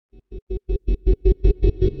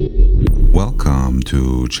welcome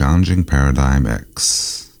to Challenging Paradigm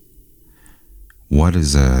X. What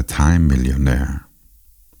is a time millionaire?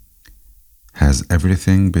 Has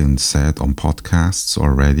everything been said on podcasts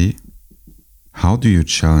already? How do you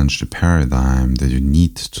challenge the paradigm that you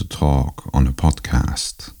need to talk on a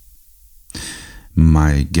podcast?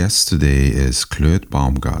 My guest today is Claude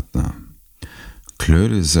Baumgartner.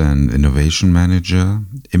 Claude is an innovation manager,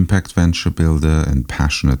 impact venture builder, and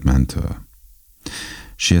passionate mentor.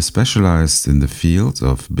 She has specialized in the field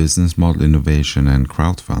of business model innovation and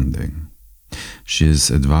crowdfunding. She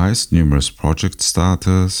has advised numerous project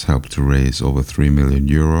starters, helped to raise over 3 million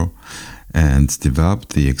euro, and developed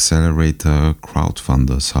the Accelerator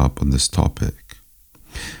Crowdfunders Hub on this topic.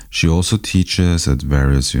 She also teaches at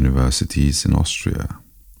various universities in Austria.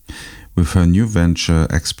 With her new venture,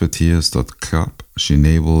 Expertise.club, she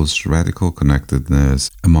enables radical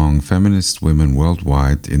connectedness among feminist women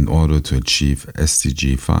worldwide in order to achieve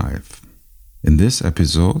SDG 5. In this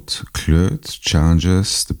episode, Claude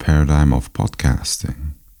challenges the paradigm of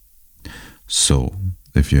podcasting. So,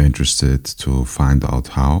 if you're interested to find out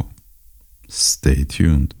how, stay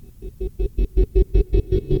tuned.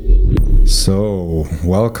 So,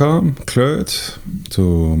 welcome, Claude,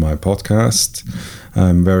 to my podcast.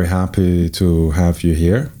 I'm very happy to have you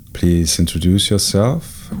here. Please introduce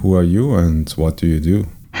yourself. Who are you and what do you do?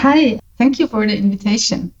 Hi, thank you for the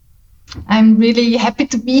invitation. I'm really happy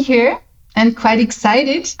to be here and quite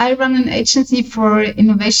excited. I run an agency for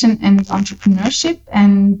innovation and entrepreneurship,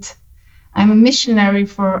 and I'm a missionary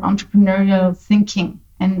for entrepreneurial thinking.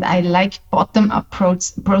 And I like bottom-up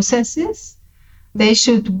processes. They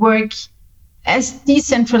should work as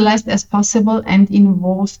decentralized as possible and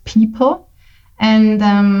involve people. And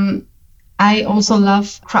I also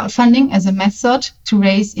love crowdfunding as a method to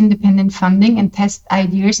raise independent funding and test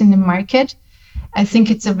ideas in the market. I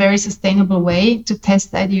think it's a very sustainable way to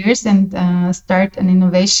test ideas and start an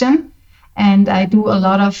innovation. And I do a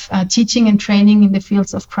lot of teaching and training in the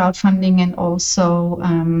fields of crowdfunding and also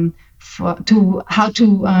how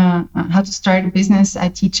to start a business. I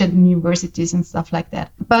teach at universities and stuff like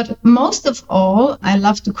that. But most of all, I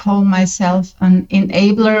love to call myself an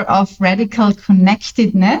enabler of radical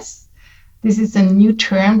connectedness. This is a new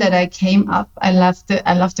term that I came up. I love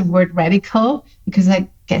the word radical because I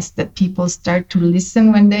guess that people start to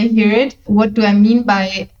listen when they hear it. What do I mean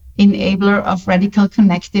by enabler of radical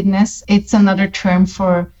connectedness? It's another term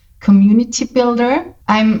for community builder.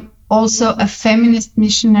 I'm also a feminist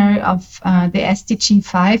missionary of the SDG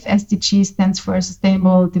 5. SDG stands for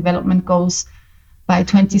Sustainable Development Goals by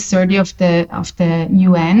 2030 of the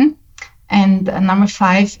UN. And number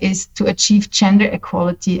 5 is to achieve gender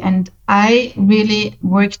equality. And I really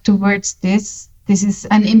work towards this. This is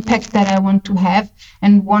an impact that I want to have.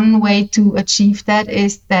 And one way to achieve that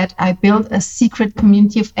is that I build a secret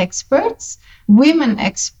community of experts, women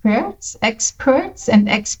experts and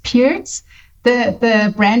experts.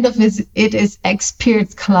 The brand of it is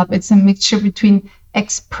Experts Club. It's a mixture between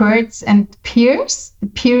experts and peers. The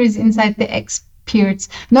peer is inside the experts.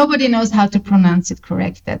 Nobody knows how to pronounce it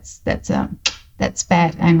correct. That's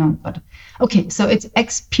bad, I know. But okay, so it's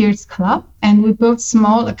Experts Club, and we build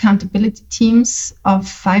small accountability teams of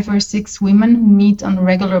 5 or 6 women who meet on a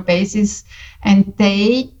regular basis, and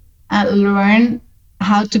they learn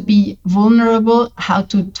how to be vulnerable, how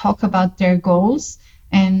to talk about their goals,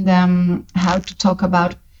 and how to talk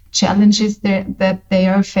about challenges that they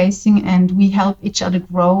are facing. And we help each other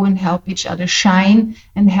grow and help each other shine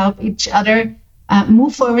and help each other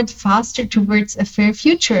move forward faster towards a fair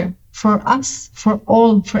future for us, for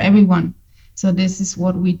all, for everyone. So this is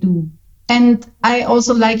what we do. And I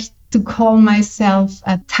also like to call myself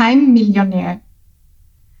a time millionaire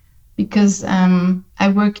because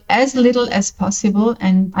I work as little as possible,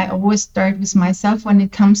 and I always start with myself when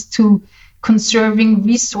it comes to conserving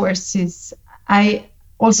resources. I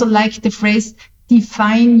also like the phrase,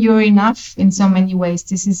 define your enough in so many ways.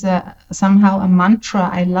 This is somehow a mantra.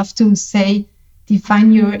 I love to say,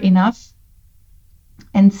 define your enough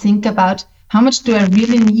and think about how much do I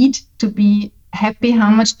really need to be happy? How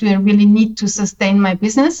much do I really need to sustain my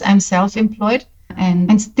business? I'm self-employed.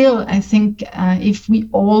 And still, I think if we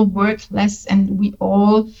all work less and we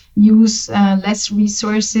all use less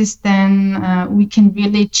resources, then we can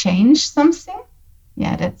really change something.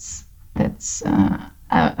 Yeah, that's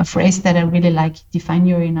a phrase that I really like, define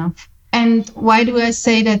your enough. And why do I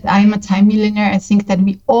say that I'm a time millionaire? I think that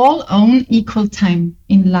we all own equal time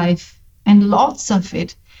in life and lots of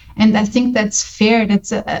it. And I think that's fair.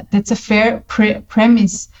 That's a fair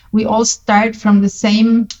premise. We all start from the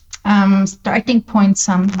same starting point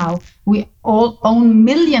somehow. We all own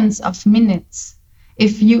millions of minutes.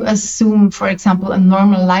 if you assume, for example, a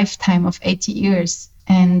normal lifetime of 80 years.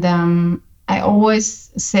 And I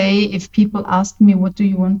always say, if people ask me, what do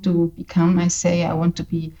you want to become? I say, I want to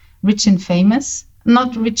be rich and famous.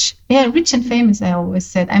 Not rich. Yeah, rich and famous, I always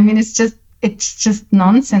said. I mean, it's just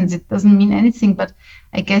nonsense. It doesn't mean anything. But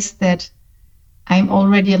I guess that I'm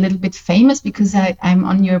already a little bit famous because I'm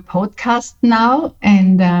on your podcast now.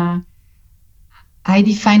 And I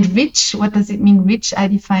defined rich. What does it mean, rich? I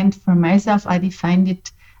defined for myself, I defined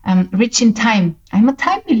it rich in time. I'm a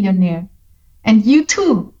time millionaire. And you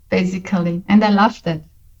too, basically. And I love that.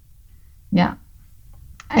 Yeah.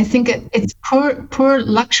 I think it's poor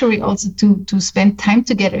luxury also to spend time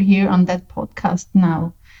together here on that podcast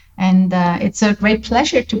now. And it's a great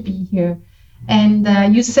pleasure to be here. And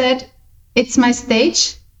you said, it's my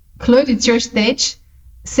stage. Claude, it's your stage.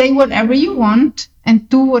 Say whatever you want and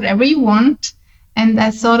do whatever you want. And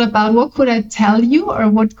I thought about what could I tell you or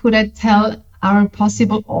what could I tell our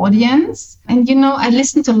possible audience. And, I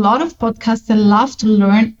listen to a lot of podcasts. I love to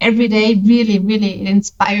learn every day. Really, really, it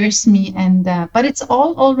inspires me. And but it's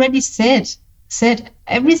all already said.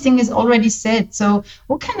 Everything is already said. So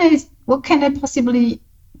what can I possibly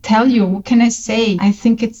tell you? What can I say? I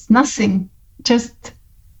think it's nothing. Just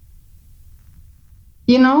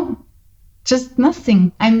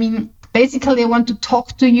nothing. I mean, basically, I want to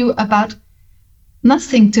talk to you about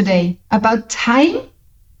nothing today, about time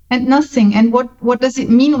and nothing. And what does it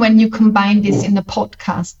mean when you combine this in a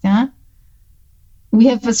podcast? Yeah. We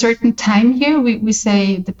have a certain time here. We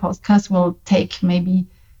say the podcast will take maybe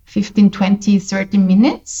 15, 20, 30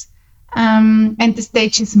 minutes. And the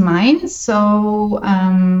stage is mine. So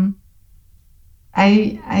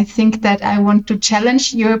I think that I want to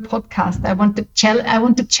challenge your podcast. I want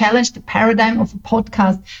to challenge the paradigm of a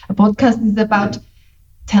podcast. A podcast is about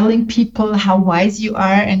telling people how wise you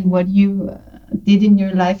are and what you did in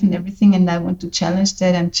your life and everything. And I want to challenge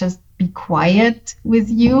that and just be quiet with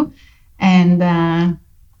you and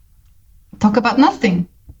talk about nothing.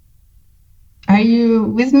 Are you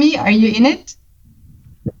with me? Are you in it?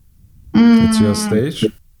 It's your stage.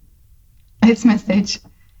 It's my stage.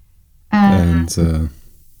 And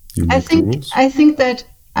you make the rules. I think that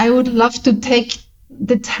I would love to take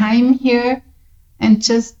the time here and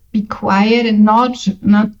just be quiet and not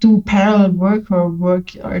do parallel work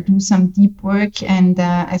or do some deep work. And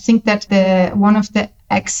I think that one of the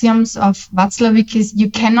axioms of Václavík is you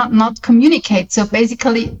cannot not communicate. So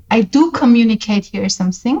basically, I do communicate here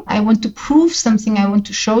something. I want to prove something. I want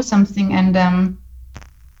to show something, and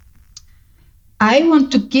I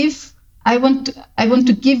want to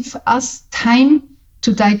give us time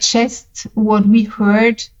to digest what we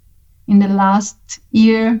heard in the last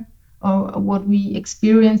year, or what we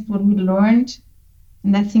experienced, what we learned.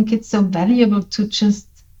 And I think it's so valuable to just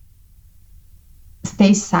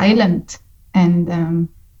stay silent and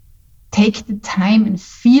take the time and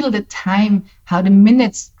feel the time, how the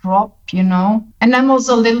minutes drop, And I'm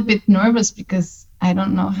also a little bit nervous because I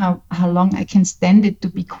don't know how long I can stand it to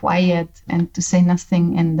be quiet and to say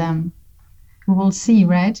nothing. And we will see,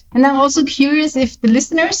 right? And I'm also curious if the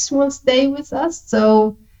listeners will stay with us.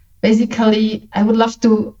 So basically, I would love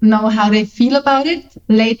to know how they feel about it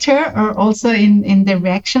later, or also in the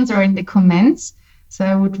reactions or in the comments. So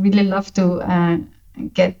I would really love to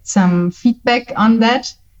get some feedback on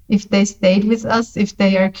that, if they stayed with us, if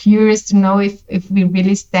they are curious to know if we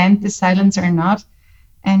really stand the silence or not.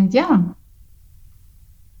 And yeah,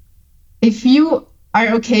 if you are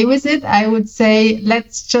okay with it, I would say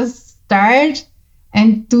let's just start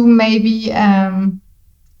and do maybe,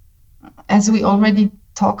 as we already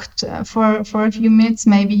talked for a few minutes,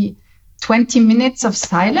 maybe 20 minutes of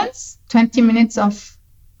silence, 20 minutes of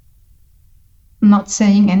not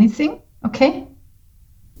saying anything. Okay?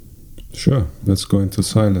 Sure, let's go into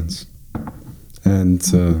silence. And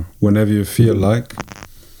whenever you feel like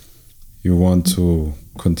you want to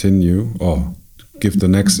continue or give the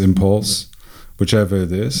next impulse, whichever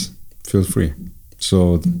it is, feel free.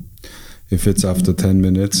 So if it's after 10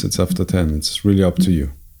 minutes, it's after 10. It's really up to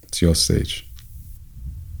you. It's your stage.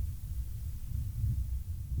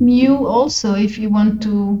 You also, if you want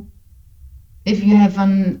to, if you have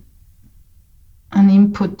an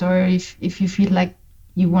input, or if you feel like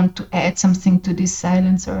you want to add something to this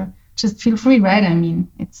silence, or just feel free, right? I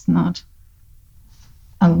mean, it's not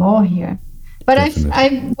a law here. But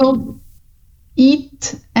I will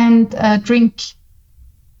eat and drink.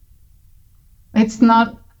 It's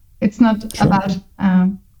not sure. About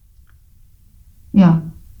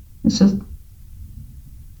it's just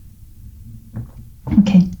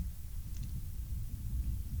okay.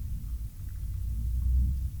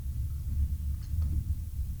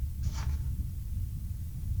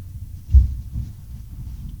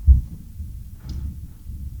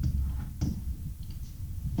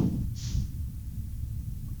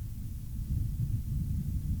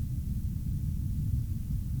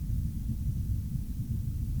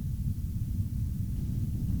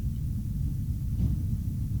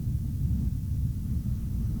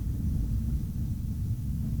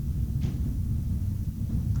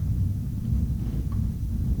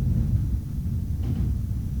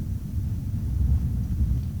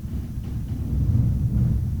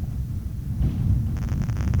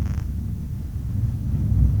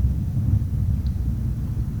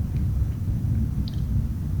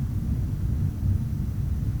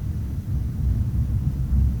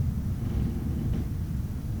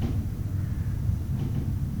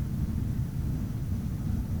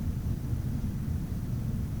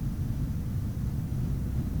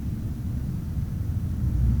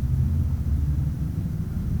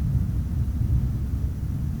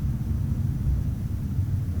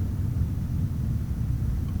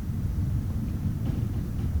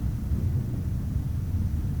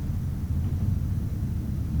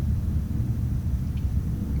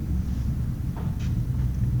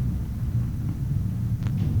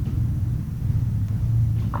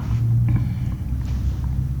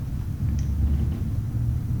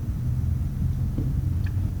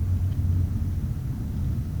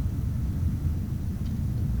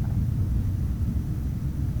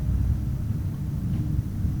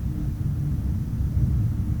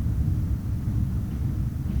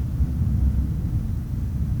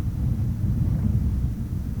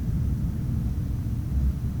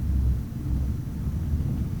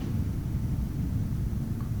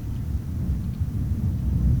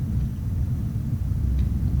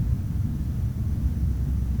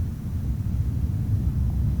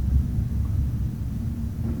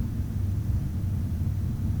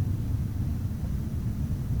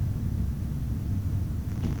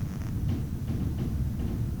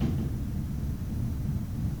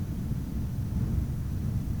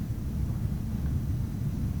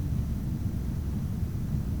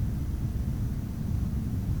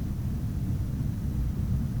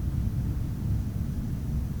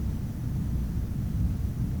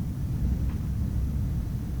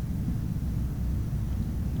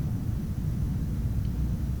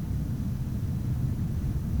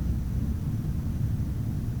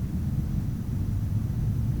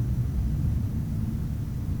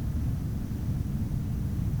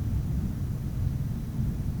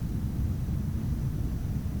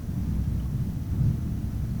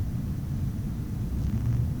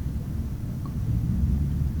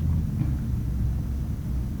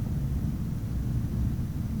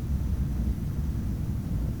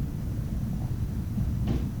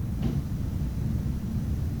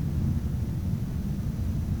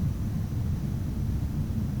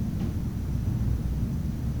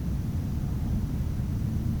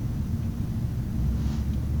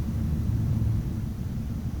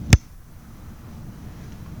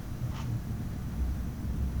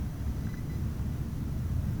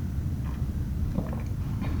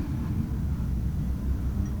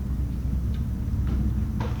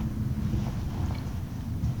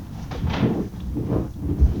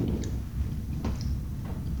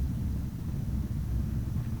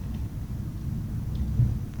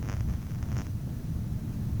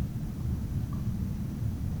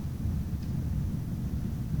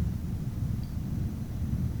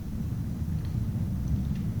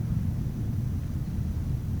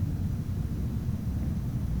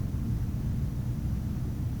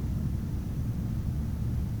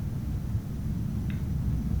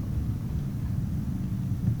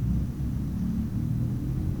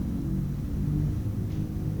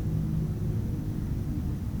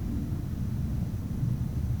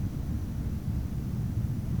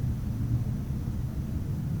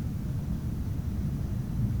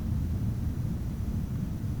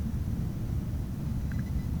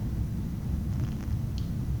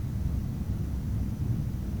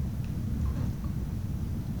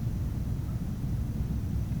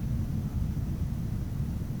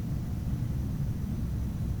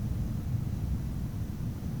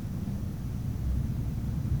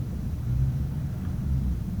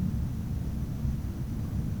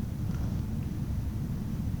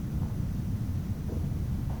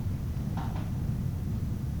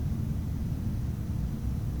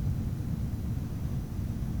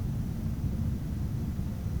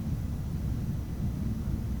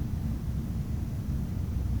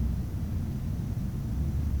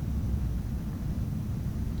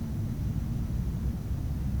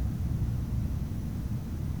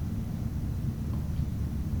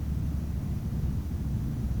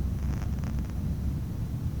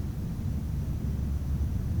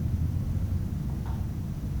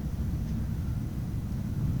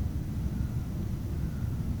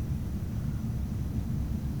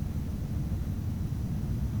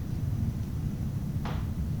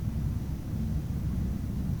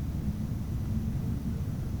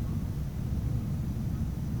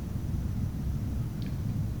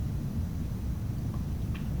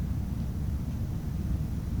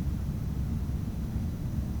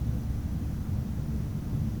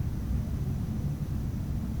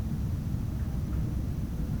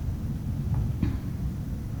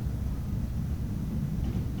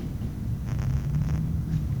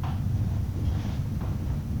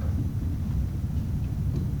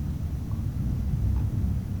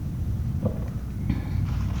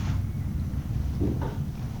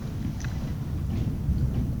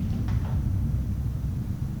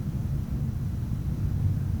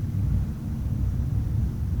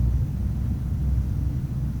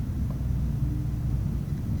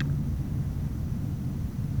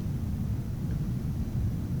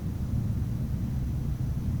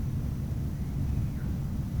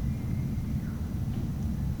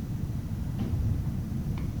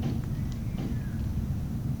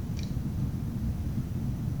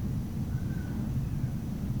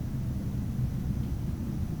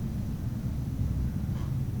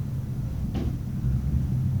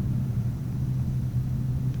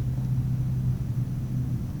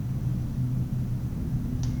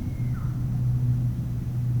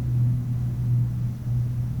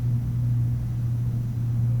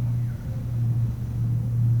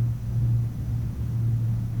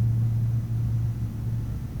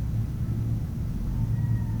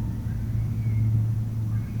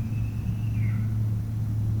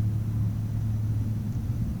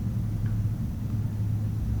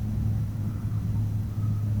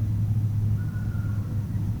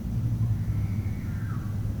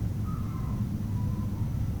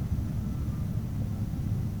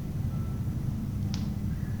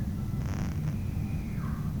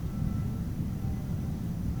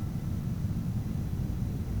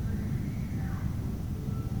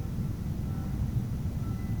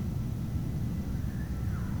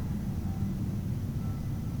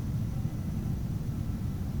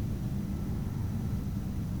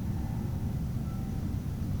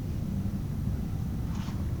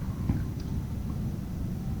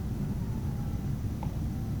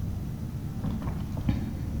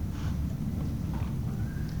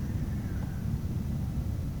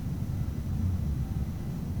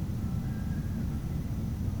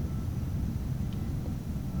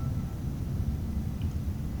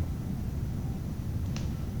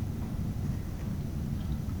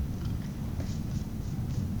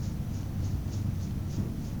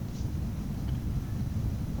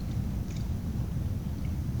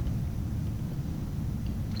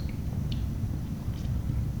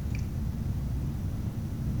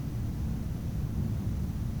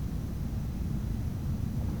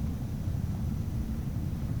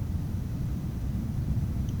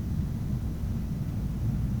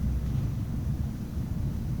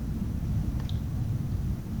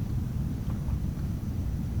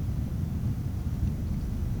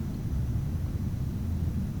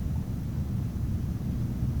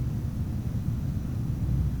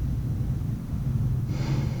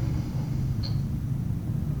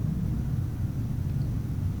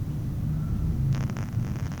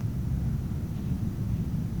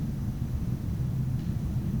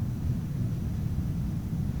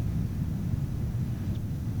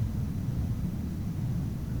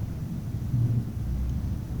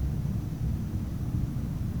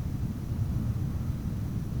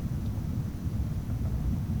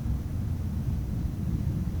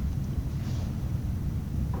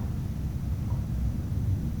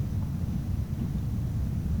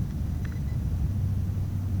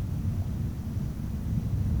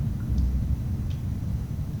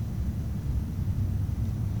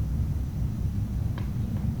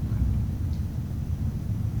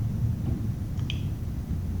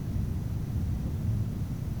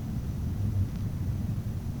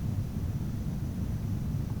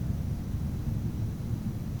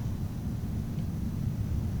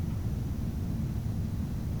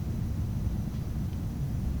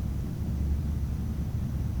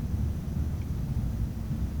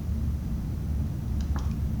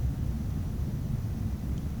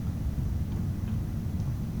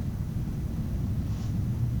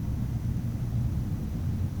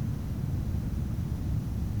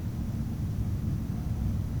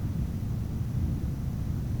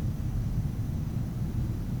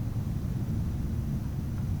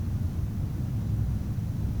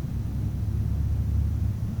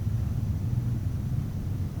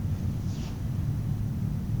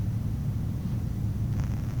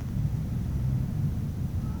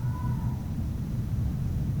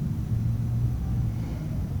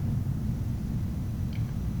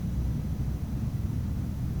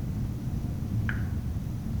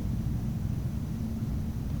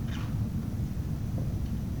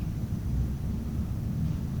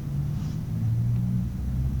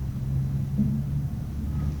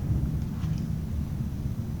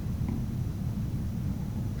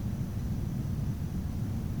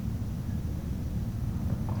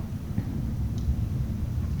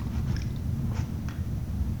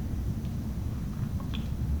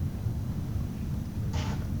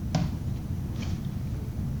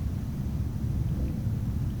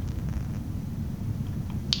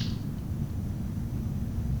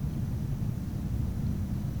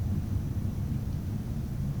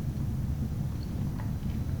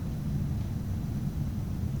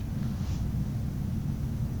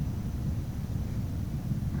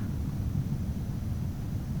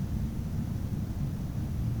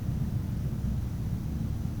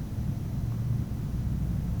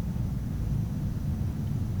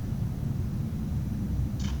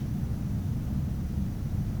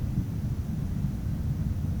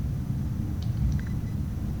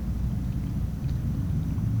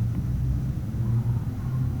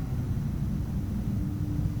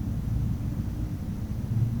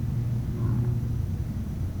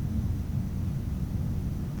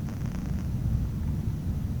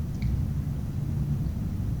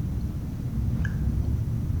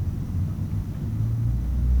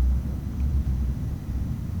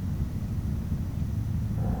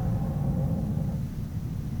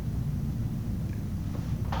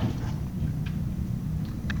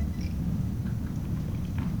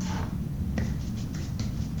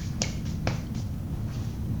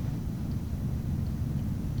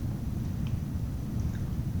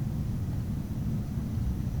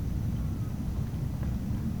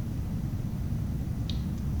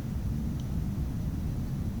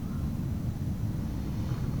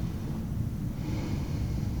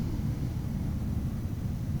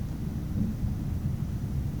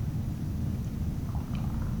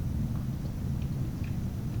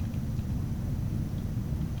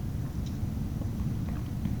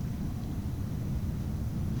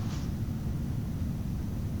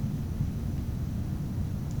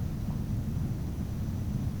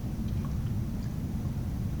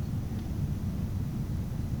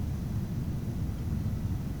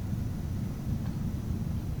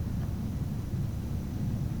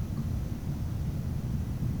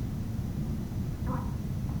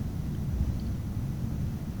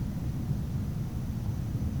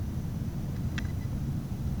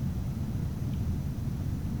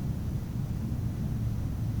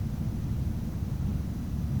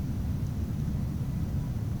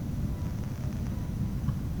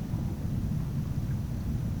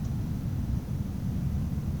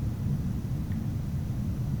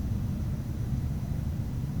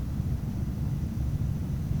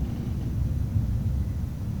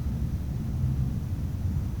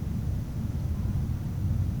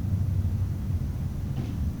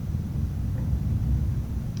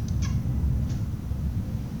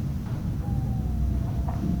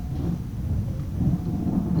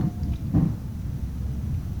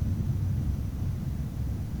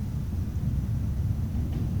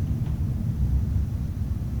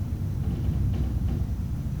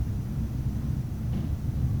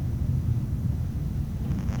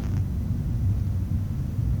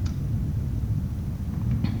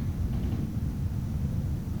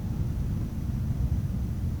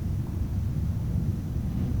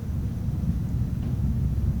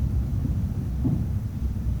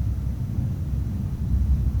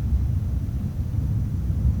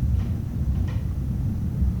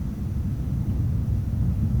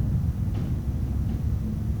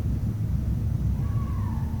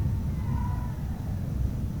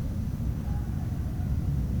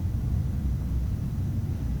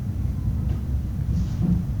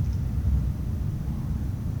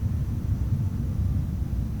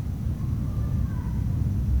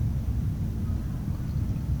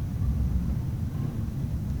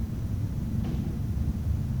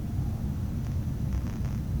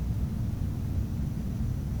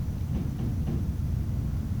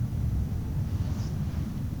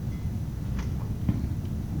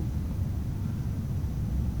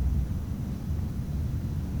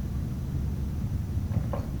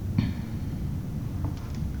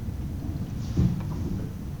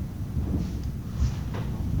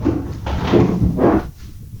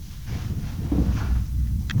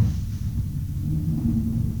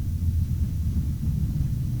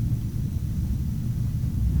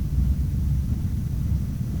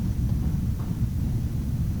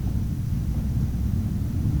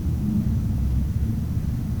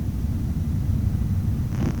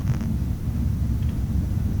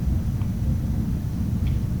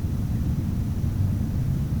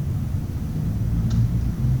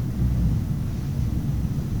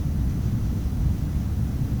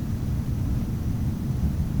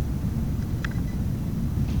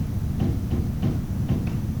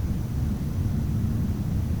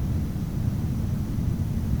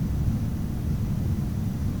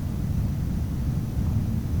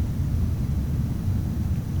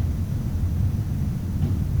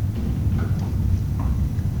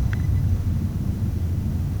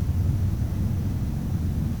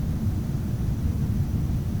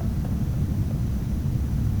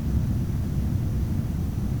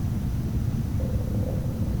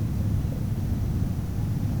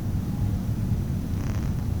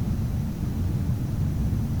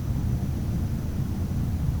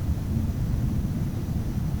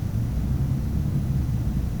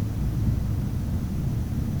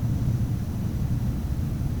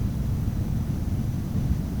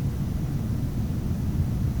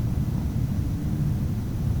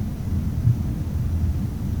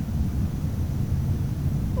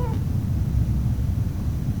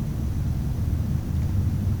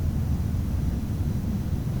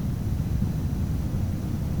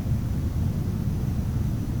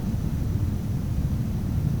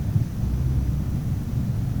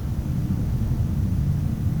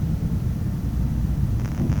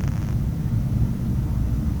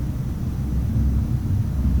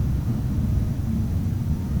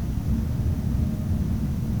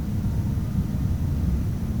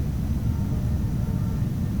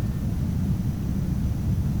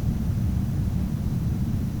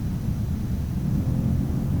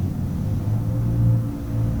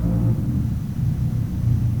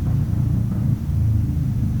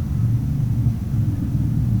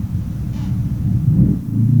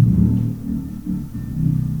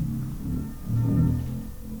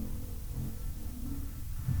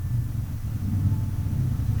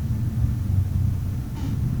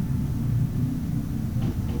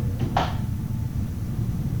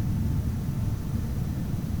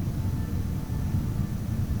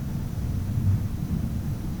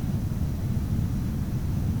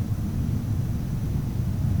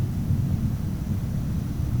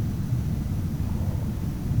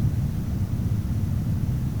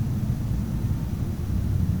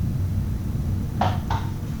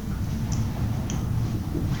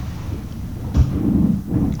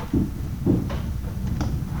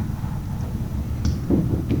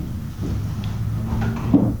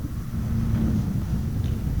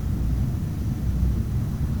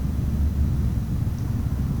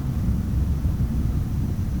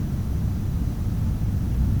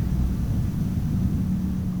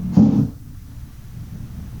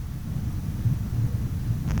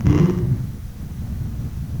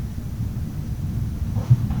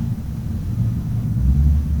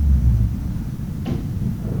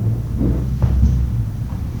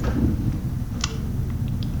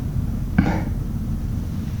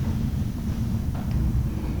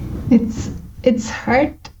 It's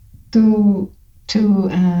hard to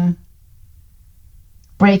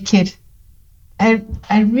break it. I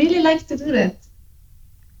really like to do that.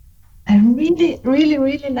 I really, really,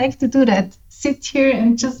 really like to do that. Sit here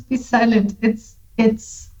and just be silent. I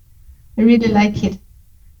really like it.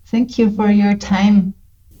 Thank you for your time.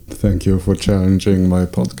 Thank you for challenging my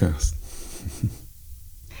podcast.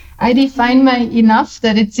 I define my enough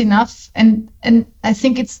that it's enough, and I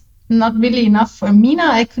think it's not really enough for me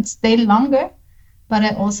now. I could stay longer, but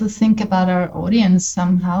I also think about our audience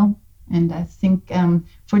somehow, and I think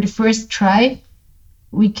for the first try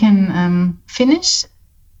we can finish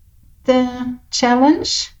the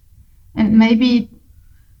challenge and maybe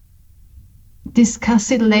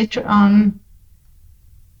discuss it later on,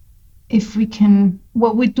 if we can,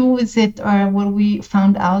 what we do with it or what we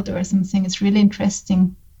found out or something. It's really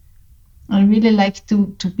interesting. I really like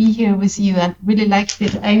to be here with you. I really liked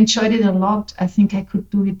it. I enjoyed it a lot. I think I could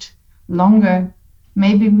do it longer.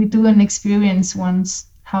 Maybe we do an experience once,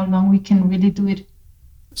 how long we can really do it.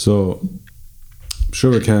 So, I'm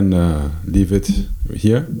sure we can leave it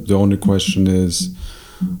here. The only question is,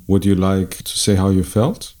 would you like to say how you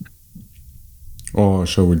felt? Or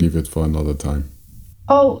shall we leave it for another time?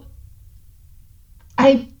 Oh,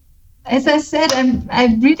 as I said,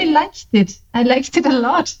 I really liked it. I liked it a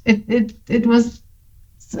lot. It was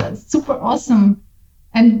super awesome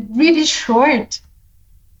and really short.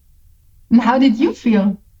 And how did you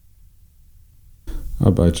feel?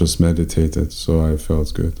 I just meditated, so I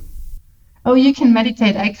felt good. Oh, you can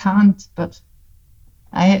meditate. I can't, but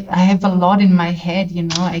I have a lot in my head, you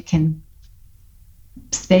know. I can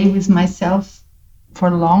stay with myself for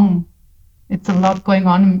long. It's a lot going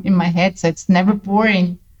on in my head, so it's never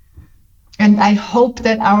boring. And I hope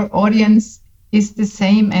that our audience is the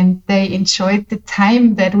same and they enjoyed the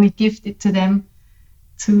time that we gifted to them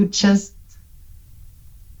to just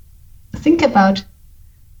think about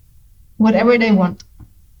whatever they want.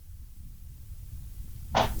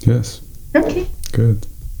 Yes. Okay. Good.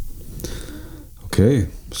 Okay,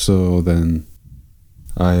 so then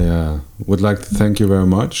I would like to thank you very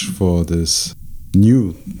much for this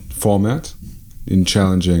new format in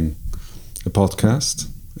challenging a podcast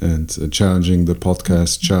and challenging the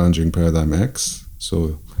podcast, Challenging Paradigm X.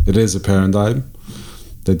 So it is a paradigm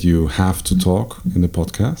that you have to talk in the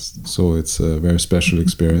podcast. So it's a very special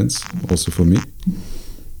experience also for me.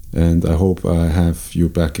 And I hope I have you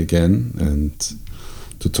back again and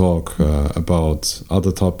to talk about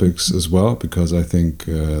other topics as well, because I think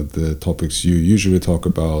the topics you usually talk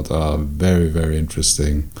about are very, very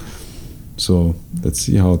interesting. So let's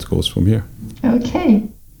see how it goes from here. Okay.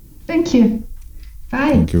 Thank you.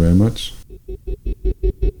 Bye. Thank you very much.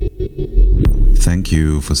 Thank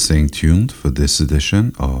you for staying tuned for this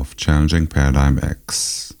edition of Challenging Paradigm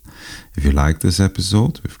X. If you like this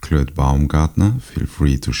episode with Claude Baumgartner, feel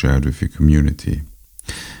free to share it with your community.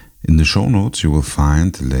 In the show notes, you will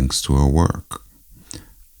find the links to her work.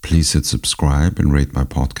 Please hit subscribe and rate my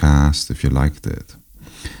podcast if you liked it.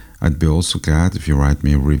 I'd be also glad if you write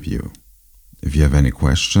me a review. If you have any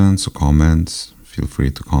questions or comments, feel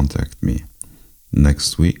free to contact me.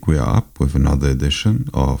 Next week, we are up with another edition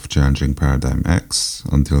of Challenging Paradigm X.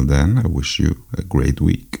 Until then, I wish you a great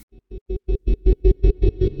week.